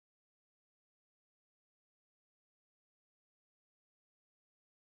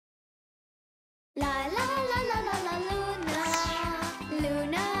La la la la la la Luna,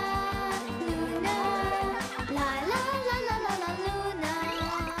 Luna, Luna. La la la la la la Luna.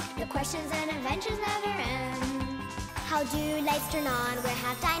 The questions and adventures never end. How do lights turn on? Where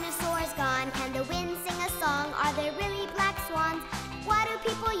have dinosaurs gone? Can the wind sing a song? Are there really black swans? Why do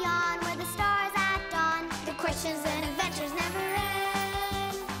people yawn? Where the stars at dawn? The questions and adventures never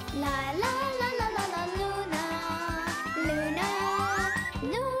end. La la la la la la Luna, Luna,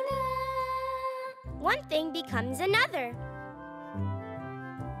 Luna. One thing becomes another.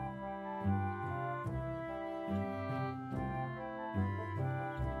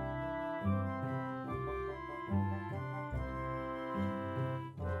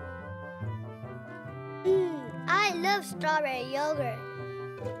 I love strawberry yogurt.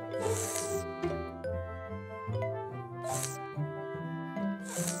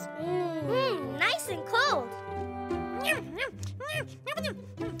 Nice and cold.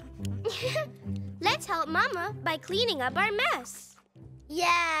 Let's help Mama by cleaning up our mess.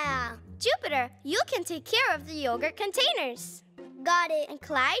 Yeah, Jupiter, you can take care of the yogurt containers. got it. And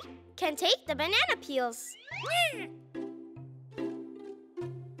Clyde can take the banana peels.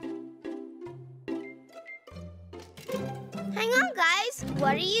 Hang on, guys.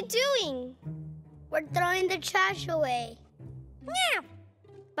 What are you doing? We're throwing the trash away.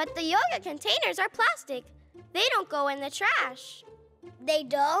 But the yogurt containers are plastic. They don't go in the trash. They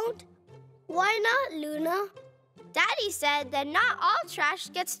don't? Why not, Luna? Daddy said that not all trash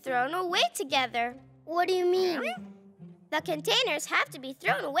gets thrown away together. What do you mean? The containers have to be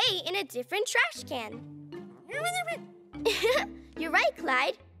thrown away in a different trash can. You're right,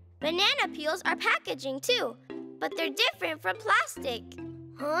 Clyde. Banana peels are packaging too, but they're different from plastic.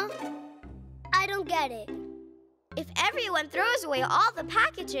 Huh? I don't get it. If everyone throws away all the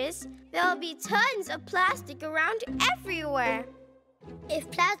packages, there'll be tons of plastic around everywhere. If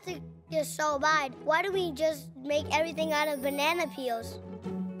plastic is so bad, why don't we just make everything out of banana peels?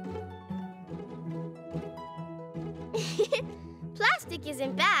 Plastic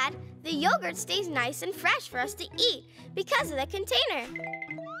isn't bad. The yogurt stays nice and fresh for us to eat because of the container.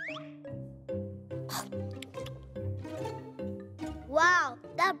 Wow,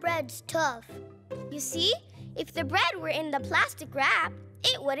 that bread's tough. You see, if the bread were in the plastic wrap,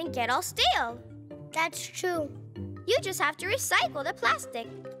 it wouldn't get all stale. That's true. You just have to recycle the plastic.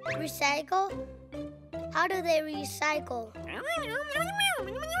 Recycle? How do they recycle?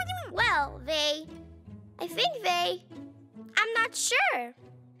 Well, I'm not sure.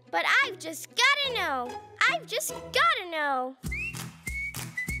 But I've just gotta know. I've just gotta know.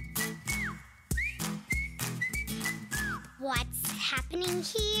 What's happening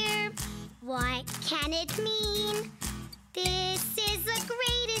here? What can it mean? This is the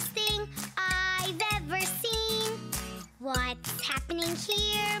greatest thing I've ever seen. What's happening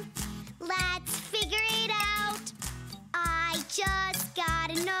here? Let's figure it out. I just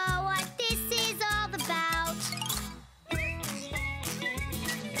gotta know what this is all about.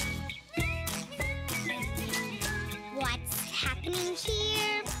 What's happening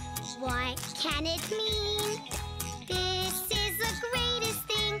here? What can it mean? This is the greatest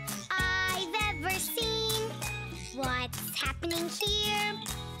thing I've ever seen. What's happening here?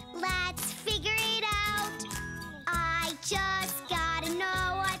 Let's figure it out. I just gotta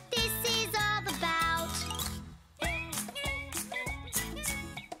know what this is all about.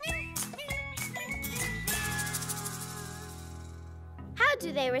 How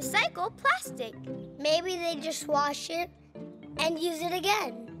do they recycle plastic? Maybe they just wash it and use it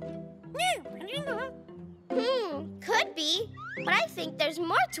again. Could be. But I think there's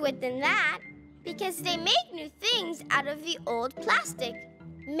more to it than that. Because they make new things out of the old plastic.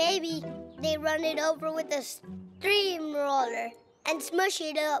 Maybe they run it over with a steamroller and smush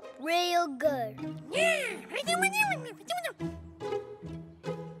it up real good.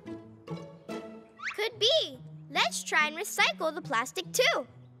 Could be. Let's try and recycle the plastic too.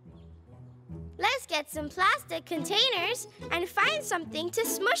 Let's get some plastic containers and find something to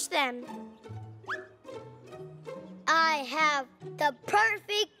smush them. I have the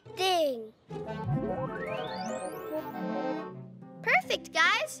perfect thing. Perfect,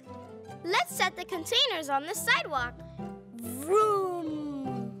 guys. Let's set the containers on the sidewalk.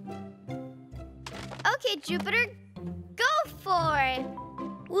 Vroom! Okay, Jupiter, go for it.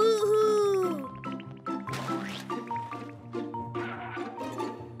 Woohoo!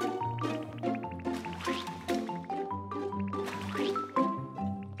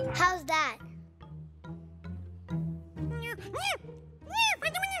 How's that?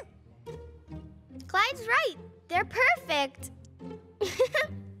 Clyde's right. They're perfect.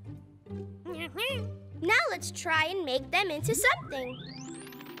 Now let's try and make them into something.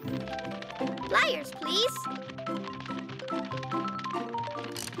 Pliers, please.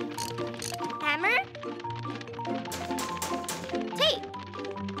 Hammer. Tape.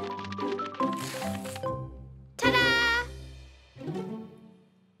 Ta-da!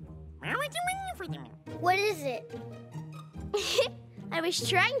 What is it? I was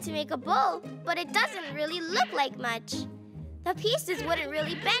trying to make a bowl, but it doesn't really look like much. The pieces wouldn't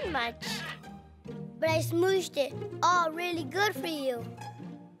really bend much. But I smooshed it. All really good for you.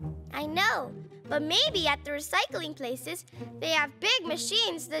 I know, but maybe at the recycling places, they have big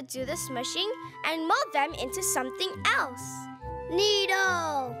machines that do the smushing and mold them into something else.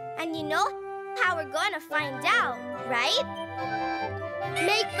 Neato! And you know how we're going to find out, right?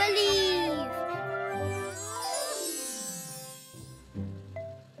 Make believe!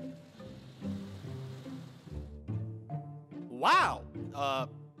 Wow!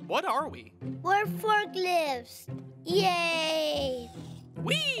 What are we? We're forklifts. Yay!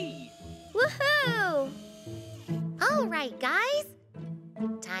 Whee! Woohoo! All right, guys.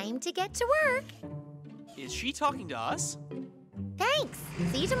 Time to get to work. Is she talking to us? Thanks.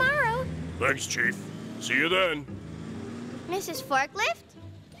 See you tomorrow. Thanks, Chief. See you then. Mrs. Forklift?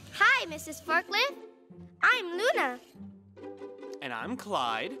 Hi, Mrs. Forklift. I'm Luna. And I'm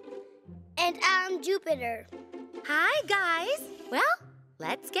Clyde. And I'm Jupiter. Hi, guys. Well,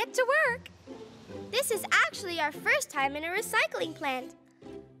 let's get to work. This is actually our first time in a recycling plant.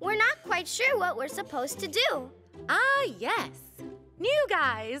 We're not quite sure what we're supposed to do. Ah, yes. New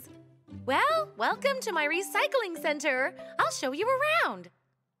guys. Well, welcome to my recycling center. I'll show you around.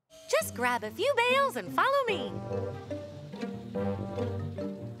 Just grab a few bales and follow me.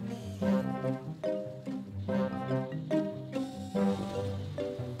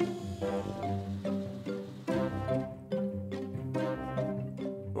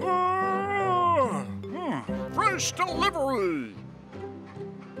 Fresh delivery!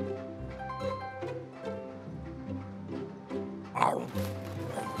 Arr.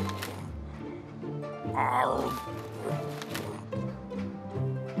 Arr.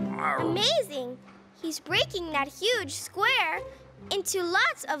 Arr. Amazing! He's breaking that huge square into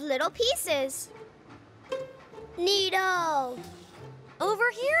lots of little pieces. Neato! Over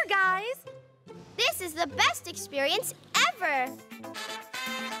here, guys. This is the best experience ever!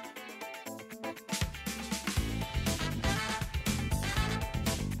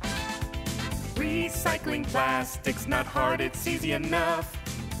 Recycling plastic's not hard, it's easy enough.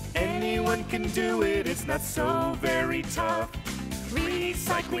 Anyone can do it, it's not so very tough.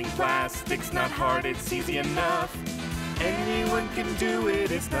 Recycling plastic's not hard, it's easy enough. Anyone can do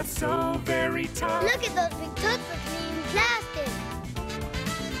it, it's not so very tough. Look at those big tubs for clean plastic.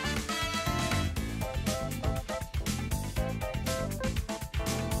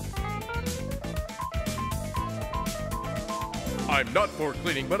 I'm not for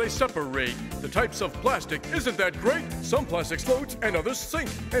cleaning, but I separate the types of plastic. Isn't that great? Some plastics float and others sink.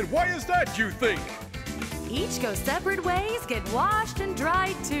 And why is that, you think? Each go separate ways, get washed and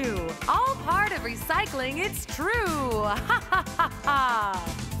dried too. All part of recycling, it's true. Ha ha ha ha.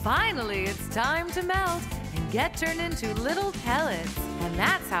 Finally, it's time to melt and get turned into little pellets. And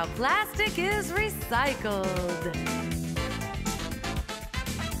that's how plastic is recycled.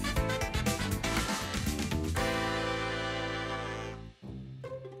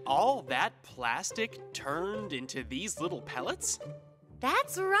 All that plastic turned into these little pellets?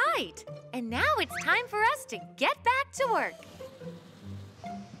 That's right. And now it's time for us to get back to work.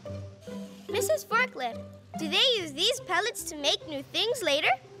 Mrs. Forklift, do they use these pellets to make new things later?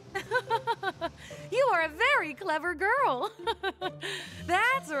 You are a very clever girl.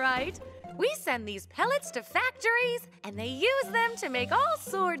 That's right. We send these pellets to factories, and they use them to make all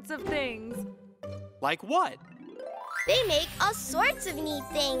sorts of things. Like what? They make all sorts of neat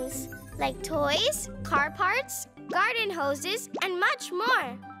things, like toys, car parts, garden hoses, and much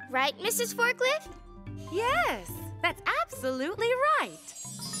more. Right, Mrs. Forklift? Yes, that's absolutely right.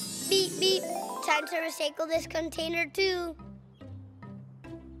 Beep, beep. Time to recycle this container, too.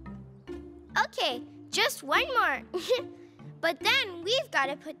 Okay, just one more. But then we've got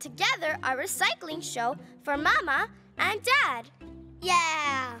to put together our recycling show for Mama and Dad.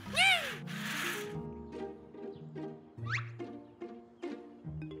 Yeah!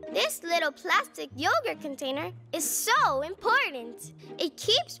 This little plastic yogurt container is so important. It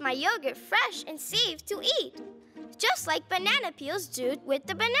keeps my yogurt fresh and safe to eat, just like banana peels do with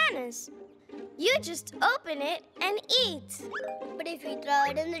the bananas. You just open it and eat. But if you throw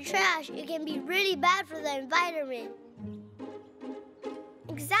it in the trash, it can be really bad for the environment.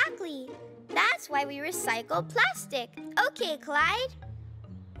 Exactly. That's why we recycle plastic. Okay, Clyde.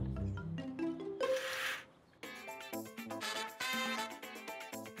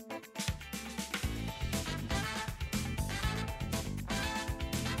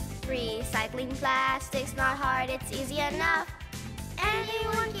 Recycling plastic's not hard, it's easy enough.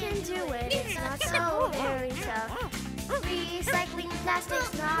 Anyone can do it, it's not so very tough. Recycling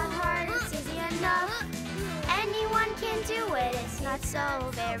plastic's not hard, it's easy enough. Anyone can do it, it's not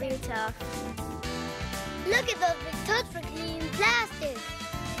so very tough. Look at those big tubs for clean plastic.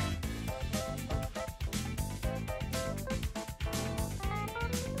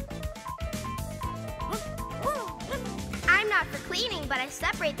 I'm not for cleaning, but I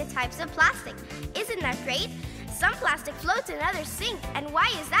separate the types of plastic. Isn't that great? Some plastic floats and others sink. And why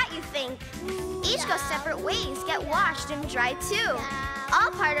is that, you think? Each goes separate ways, get washed and dried too.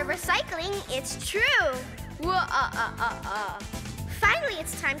 All part of recycling, it's true. Finally,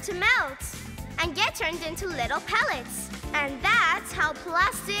 it's time to melt and get turned into little pellets. And that's how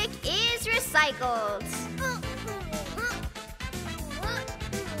plastic is recycled.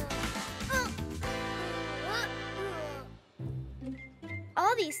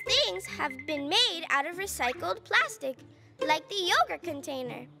 All these things have been made out of recycled plastic, like the yogurt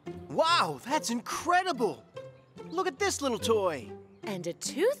container. Wow, that's incredible! Look at this little toy. And a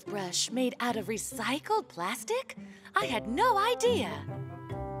toothbrush made out of recycled plastic? I had no idea.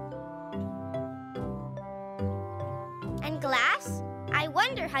 And glass? I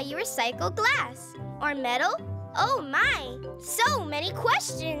wonder how you recycle glass. Or metal? Oh my, so many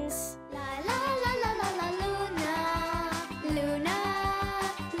questions. La la la la la la Luna, Luna,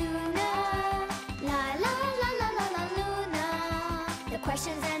 Luna. La la la la la la Luna. The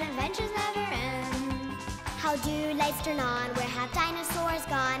questions and adventures never end. How do lights turn on? Where have dinosaurs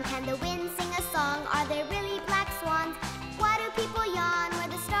gone? Can the wind sing a song? Are there really black swans?